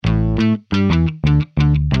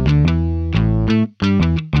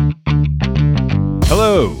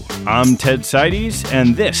Hello, I'm Ted Seides,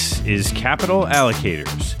 and this is Capital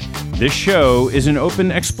Allocators. This show is an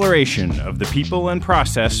open exploration of the people and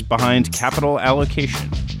process behind capital allocation.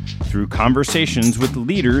 Through conversations with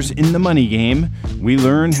leaders in the money game, we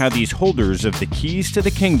learn how these holders of the keys to the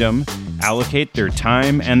kingdom allocate their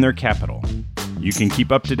time and their capital. You can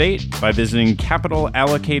keep up to date by visiting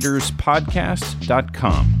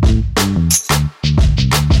capitalallocatoርspodcast.com.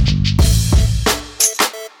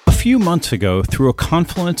 A few months ago, through a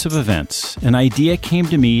confluence of events, an idea came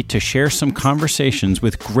to me to share some conversations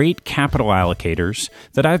with great capital allocators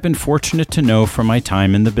that I've been fortunate to know from my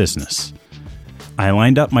time in the business. I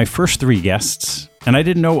lined up my first 3 guests, and I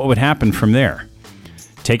didn't know what would happen from there.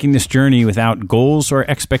 Taking this journey without goals or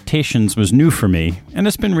expectations was new for me, and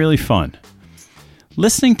it's been really fun.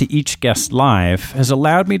 Listening to each guest live has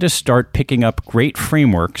allowed me to start picking up great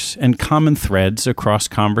frameworks and common threads across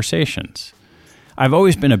conversations. I've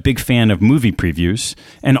always been a big fan of movie previews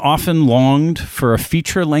and often longed for a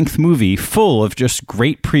feature-length movie full of just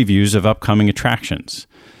great previews of upcoming attractions.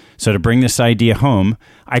 So to bring this idea home,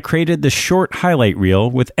 I created this short highlight reel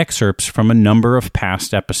with excerpts from a number of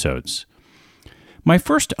past episodes. My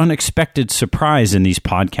first unexpected surprise in these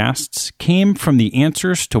podcasts came from the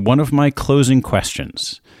answers to one of my closing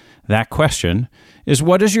questions. That question is,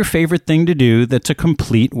 what is your favorite thing to do that's a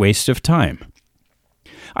complete waste of time?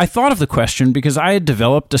 I thought of the question because I had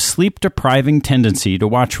developed a sleep-depriving tendency to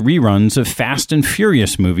watch reruns of Fast and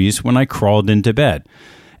Furious movies when I crawled into bed.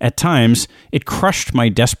 At times, it crushed my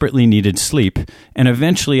desperately needed sleep, and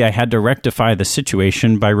eventually I had to rectify the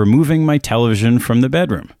situation by removing my television from the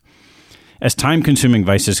bedroom. As time-consuming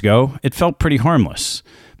vices go, it felt pretty harmless,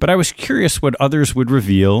 but I was curious what others would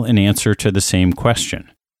reveal in answer to the same question.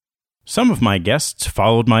 Some of my guests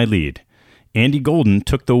followed my lead. Andy Golden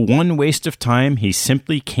took the one waste of time he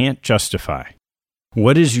simply can't justify.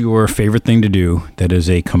 What is your favorite thing to do that is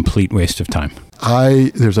a complete waste of time?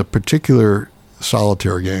 There's a particular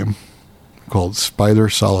solitaire game called Spider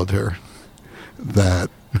Solitaire that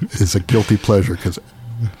is a guilty pleasure because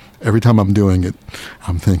every time I'm doing it,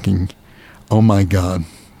 I'm thinking, oh my God,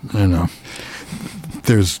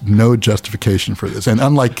 there's no justification for this. And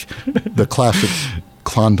unlike the classic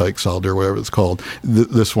Klondike Solitaire, whatever it's called,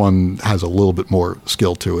 this one has a little bit more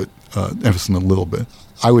skill to it, emphasis on a little bit.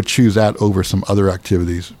 I would choose that over some other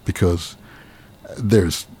activities because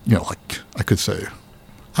there's, like I could say,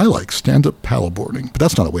 I like stand-up paddleboarding, but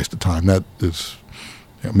that's not a waste of time. That is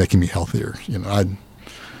making me healthier. You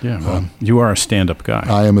are a stand-up guy.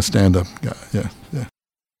 I am a stand-up guy, yeah.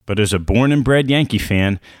 But as a born and bred Yankee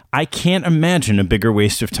fan, I can't imagine a bigger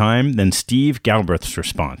waste of time than Steve Galbraith's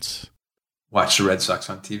response. Watch the Red Sox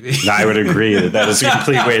on TV. I would agree that is a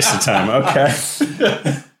complete waste of time. Okay.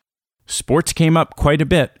 Sports came up quite a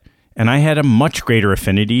bit, and I had a much greater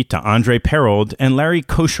affinity to Andre Perold and Larry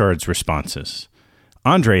Koshard's responses.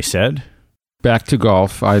 Andre said, back to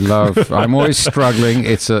golf. I'm always struggling.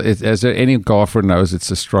 As any golfer knows,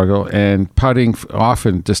 it's a struggle, and putting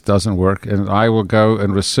often just doesn't work. And I will go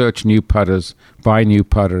and research new putters, buy new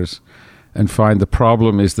putters, and find the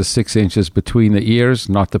problem is the 6 inches between the ears,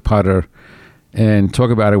 not the putter. And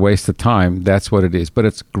talk about a waste of time. That's what it is, but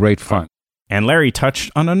it's great fun. And Larry touched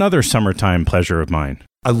on another summertime pleasure of mine.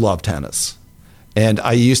 I love tennis. And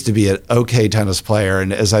I used to be an okay tennis player,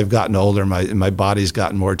 and as I've gotten older, my body's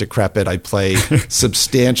gotten more decrepit. I play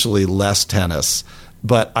substantially less tennis,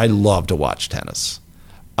 but I love to watch tennis.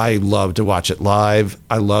 I love to watch it live.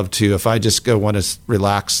 I love to, if I just want to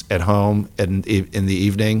relax at home in the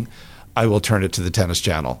evening, I will turn it to the Tennis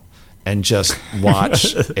Channel and just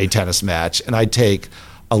watch a tennis match. And I take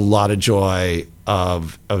a lot of joy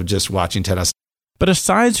of just watching tennis. But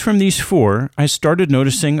aside from these 4, I started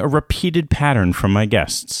noticing a repeated pattern from my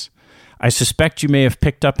guests. I suspect you may have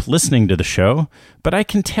picked up listening to the show, but I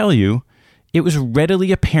can tell you it was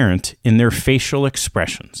readily apparent in their facial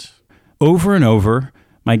expressions. Over and over,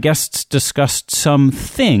 my guests discussed some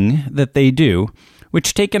thing that they do,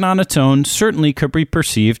 which taken on its own certainly could be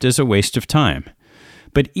perceived as a waste of time.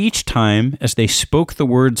 But each time, as they spoke the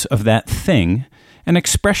words of that thing, an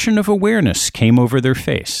expression of awareness came over their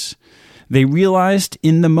face. They realized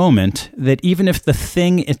in the moment that even if the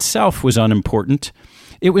thing itself was unimportant,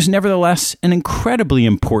 it was nevertheless an incredibly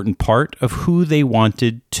important part of who they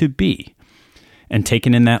wanted to be. And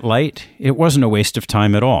taken in that light, it wasn't a waste of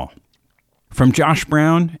time at all. From Josh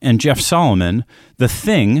Brown and Jeff Solomon, the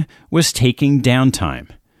thing was taking downtime.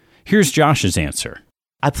 Here's Josh's answer.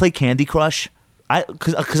 I play Candy Crush.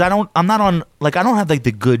 Because I don't have like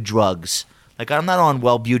the good drugs. Like I'm not on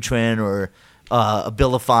Wellbutrin or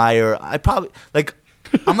Abilify, or I probably like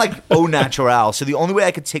I'm like au natural. So the only way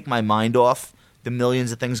I could take my mind off the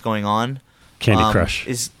millions of things going on, Candy Crush.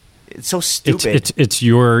 is it's so stupid. It's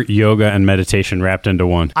your yoga and meditation wrapped into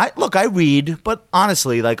one. I read, but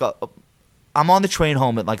honestly, like I'm on the train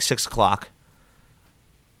home at like 6 o'clock.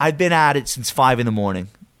 I've been at it since 5 a.m.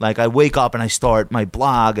 Like I wake up and I start my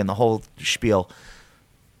blog and the whole spiel.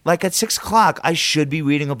 Like at 6 o'clock, I should be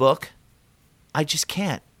reading a book. I just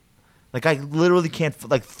can't. Like I literally can't.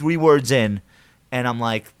 Like 3 words in, and I'm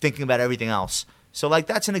like thinking about everything else. So like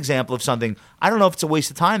that's an example of something. I don't know if it's a waste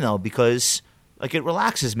of time though, because like it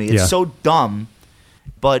relaxes me. It's so dumb,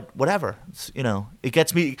 but whatever. It's, it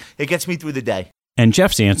gets me through the day. And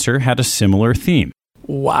Jeff's answer had a similar theme.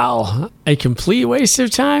 Wow, a complete waste of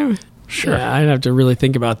time? Sure. Yeah, I'd have to really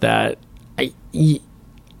think about that. I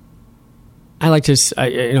like to,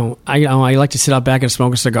 I like to sit out back and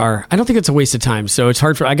smoke a cigar. I don't think it's a waste of time. So it's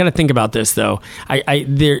hard I got to think about this though.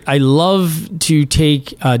 I love to take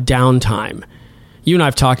downtime. You and I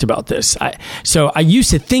have talked about this. So I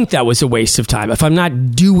used to think that was a waste of time. If I'm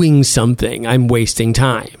not doing something, I'm wasting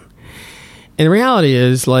time. And the reality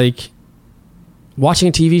is, like, watching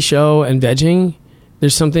a TV show and vegging,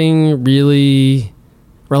 there's something really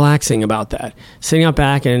relaxing about that. Sitting out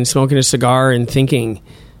back and smoking a cigar and thinking,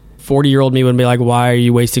 40-year-old me would be like, why are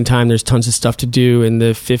you wasting time? There's tons of stuff to do. And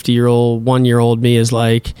the 50-year-old, 1-year-old me is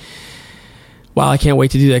like, wow, I can't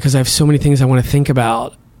wait to do that because I have so many things I want to think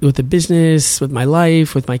about with the business, with my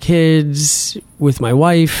life, with my kids, with my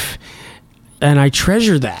wife. And I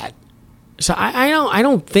treasure that. So I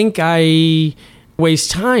don't think I waste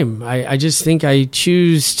time. I just think I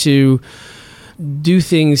choose to do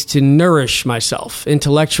things to nourish myself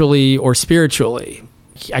intellectually or spiritually.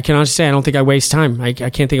 I can honestly say I don't think I waste time. I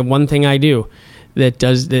can't think of one thing I do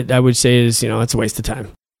that I would say is, it's a waste of time.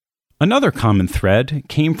 Another common thread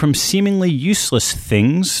came from seemingly useless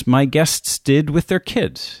things my guests did with their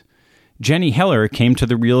kids. Jenny Heller came to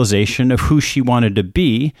the realization of who she wanted to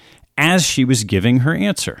be as she was giving her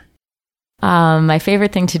answer. My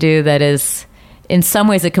favorite thing to do that is in some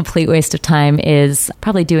ways a complete waste of time is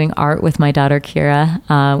probably doing art with my daughter,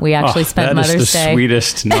 Kira. We actually spent Mother's Day. That is the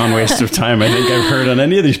sweetest non-waste of time I think I've heard on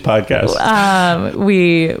any of these podcasts.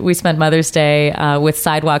 We spent Mother's Day with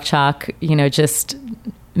sidewalk chalk, just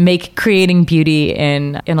creating beauty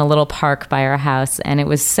in a little park by our house, and it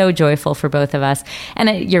was so joyful for both of us.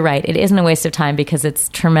 And you're right, it isn't a waste of time because it's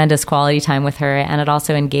tremendous quality time with her, and it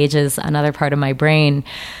also engages another part of my brain.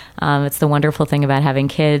 It's the wonderful thing about having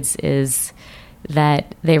kids is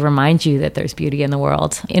that they remind you that there's beauty in the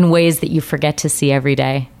world in ways that you forget to see every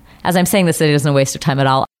day. As I'm saying this, it isn't a waste of time at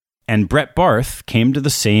all. And Brett Barth came to the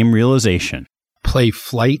same realization. Play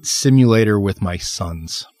flight simulator with my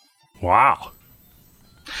sons. Wow.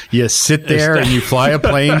 You sit there and you fly a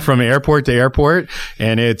plane from airport to airport,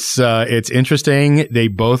 and it's interesting. They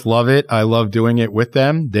both love it. I love doing it with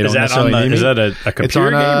them. They don't necessarily need me. Is that a computer it's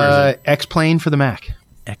on game? Or is it X-Plane for the Mac.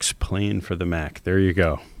 X-Plane for the Mac. There you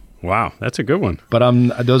go. Wow, that's a good one. But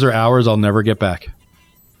those are hours I'll never get back.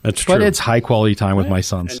 That's true. But it's high quality time with my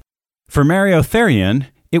sons. For Mario Therian,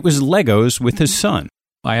 it was Legos with his son.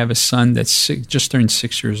 I have a son that's just turned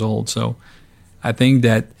 6 years old, so I think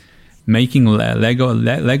that making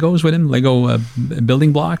Legos with him, Lego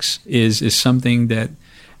building blocks, is something that.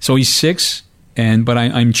 So he's 6, but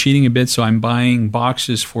I'm cheating a bit. So I'm buying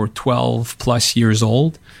boxes for 12 plus years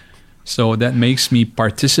old. So that makes me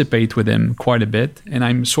participate with him quite a bit, and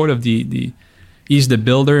I'm sort of he's the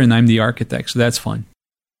builder and I'm the architect. So that's fun.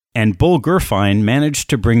 And Bull Gerfine managed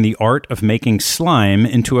to bring the art of making slime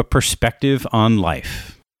into a perspective on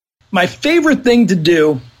life. My favorite thing to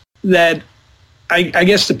do that I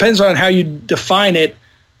guess depends on how you define it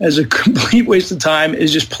as a complete waste of time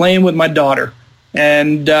is just playing with my daughter.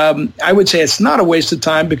 And I would say it's not a waste of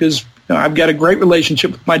time because I've got a great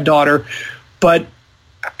relationship with my daughter. But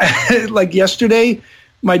like yesterday,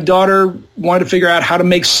 my daughter wanted to figure out how to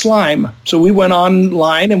make slime. So we went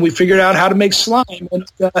online and we figured out how to make slime. And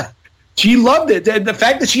she loved it. The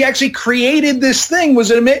fact that she actually created this thing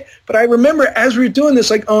was amazing. But I remember as we were doing this,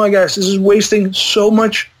 like, oh my gosh, this is wasting so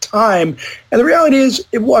much time. And the reality is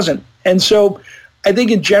it wasn't. And so I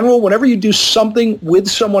think in general, whenever you do something with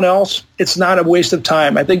someone else, it's not a waste of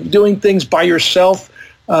time. I think doing things by yourself,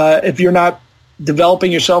 if you're not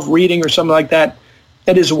developing yourself, reading or something like that,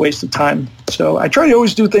 that is a waste of time. So I try to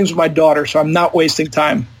always do things with my daughter, so I'm not wasting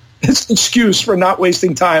time. It's an excuse for not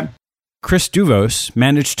wasting time. Chris Duvos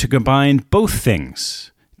managed to combine both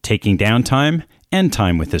things, taking downtime and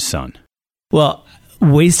time with his son. Well,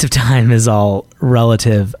 waste of time is all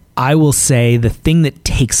relative. I will say the thing that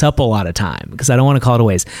takes up a lot of time, because I don't want to call it a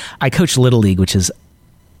waste. I coach Little League, which is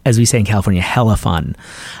as we say in California, hella fun.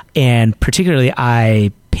 And particularly,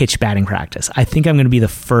 I pitch batting practice. I think I'm going to be the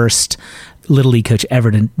first Little League coach ever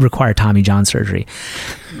to require Tommy John surgery.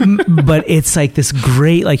 But it's like this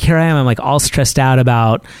great, like here I am, I'm like all stressed out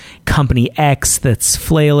about company X that's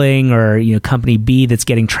flailing, or, you know, company B that's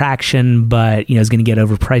getting traction, but, you know, is going to get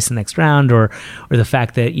overpriced the next round, or the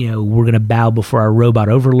fact that, you know, we're going to bow before our robot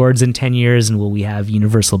overlords in 10 years, and will we have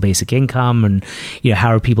universal basic income, and, you know, how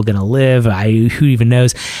are people going to live? Who even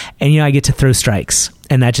knows? And, you know, I get to throw strikes,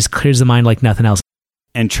 and that just clears the mind like nothing else.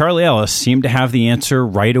 And Charlie Ellis seemed to have the answer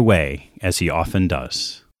right away, as he often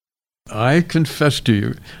does. I confess to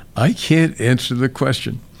you, I can't answer the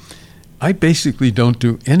question. I basically don't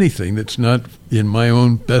do anything that's not, in my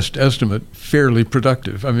own best estimate, fairly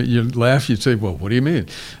productive. I mean, you laugh, you'd say, well, what do you mean?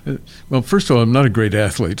 Well, first of all, I'm not a great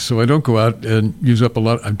athlete, so I don't go out and use up a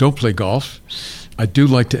lot. I don't play golf. I do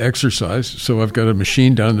like to exercise, so I've got a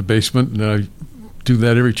machine down in the basement, and I do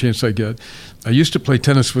that every chance I get. I used to play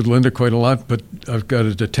tennis with Linda quite a lot, but I've got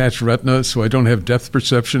a detached retina, so I don't have depth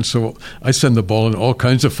perception, so I send the ball in all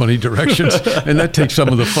kinds of funny directions, and that takes some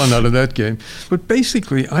of the fun out of that game. But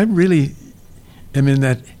basically, I really am in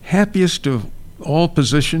that happiest of all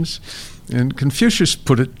positions, and Confucius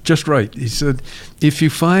put it just right. He said, if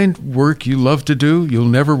you find work you love to do, you'll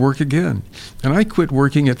never work again. And I quit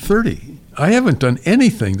working at 30. I haven't done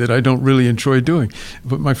anything that I don't really enjoy doing.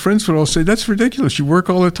 But my friends would all say, that's ridiculous. You work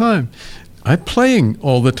all the time. I'm playing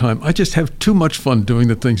all the time. I just have too much fun doing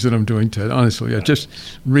the things that I'm doing, Ted. Honestly, I just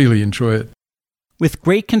really enjoy it. With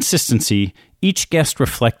great consistency, each guest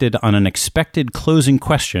reflected on an expected closing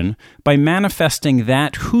question by manifesting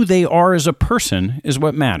that who they are as a person is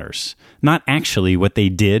what matters, not actually what they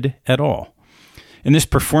did at all. In this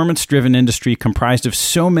performance-driven industry comprised of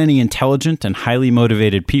so many intelligent and highly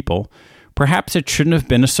motivated people, perhaps it shouldn't have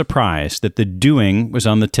been a surprise that the doing was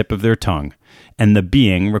on the tip of their tongue, and the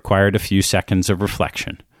being required a few seconds of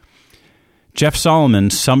reflection. Jeff Solomon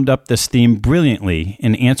summed up this theme brilliantly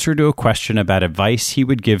in answer to a question about advice he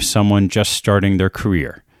would give someone just starting their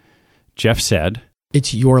career. Jeff said,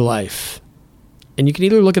 "It's your life." And you can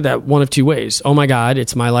either look at that one of two ways. Oh my God,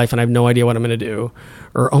 it's my life and I have no idea what I'm going to do.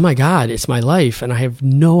 Or, oh my God, it's my life and I have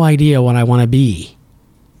no idea what I want to be.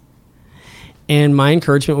 And my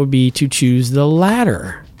encouragement would be to choose the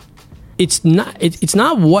latter. It's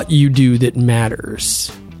not what you do that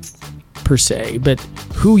matters, per se, but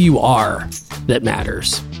who you are that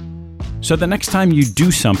matters. So the next time you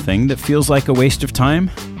do something that feels like a waste of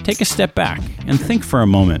time, take a step back and think for a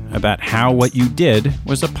moment about how what you did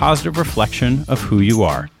was a positive reflection of who you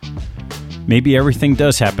are. Maybe everything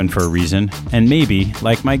does happen for a reason, and maybe,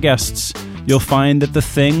 like my guests, you'll find that the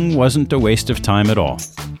thing wasn't a waste of time at all.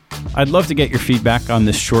 I'd love to get your feedback on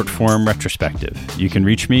this short-form retrospective. You can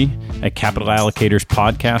reach me at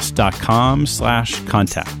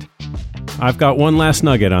capitalallocatorspodcast.com/contact. I've got one last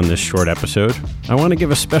nugget on this short episode. I want to give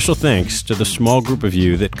a special thanks to the small group of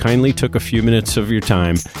you that kindly took a few minutes of your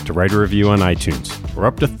time to write a review on iTunes. We're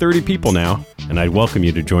up to 30 people now, and I'd welcome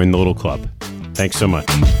you to join the little club. Thanks so much.